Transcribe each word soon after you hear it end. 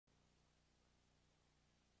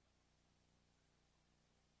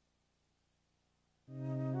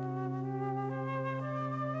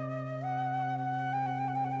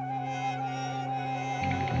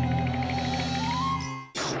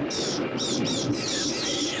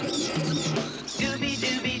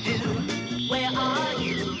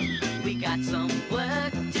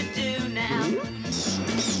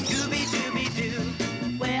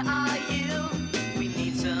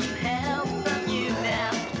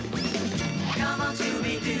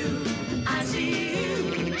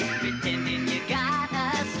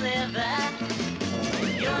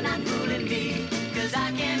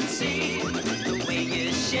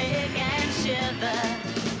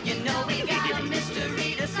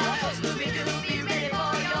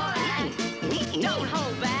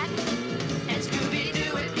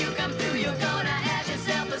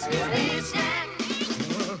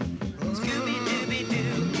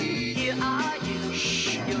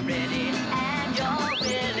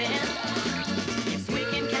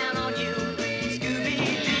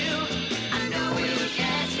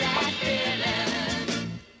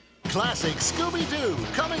classic Scooby Doo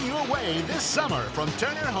coming your way this summer from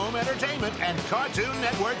Turner Home Entertainment and Cartoon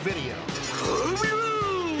Network Video.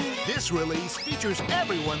 This release features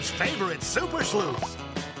everyone's favorite super sleuths: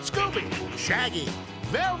 Scooby, Shaggy,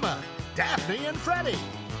 Velma, Daphne, and Freddy,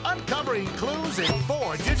 uncovering clues in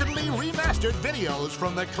 4 digitally remastered videos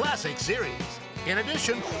from the classic series. In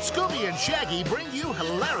addition, Scooby and Shaggy bring you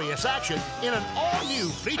hilarious action in an all-new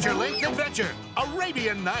feature-length adventure,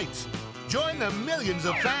 Arabian Nights. Join the millions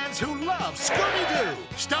of fans who love Scooby Doo,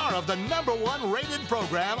 star of the #1 rated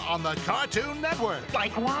program on the Cartoon Network.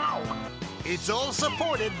 Like, wow! It's all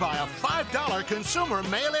supported by a $5 consumer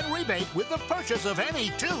mail-in rebate with the purchase of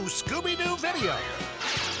any 2 Scooby Doo videos.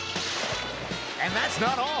 And that's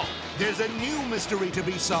not all. There's a new mystery to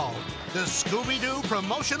be solved: the Scooby Doo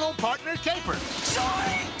Promotional Partner Caper.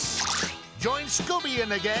 Zoinks! Join Scooby and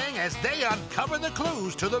the gang as they uncover the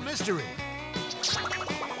clues to the mystery.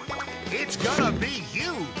 It's gonna be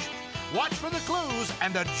huge. Watch for the clues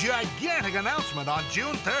and a gigantic announcement on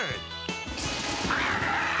June 3rd.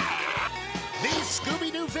 These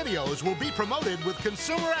Scooby Doo videos will be promoted with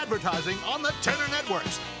consumer advertising on the Turner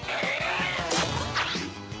Networks,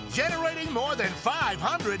 generating more than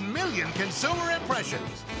 500 million consumer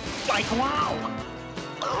impressions. Like, wow!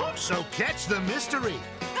 So catch the mystery,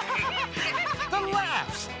 the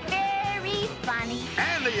laughs, Very funny.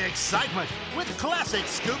 and the excitement with classic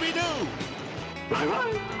Scooby Doo.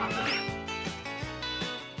 Bye-bye.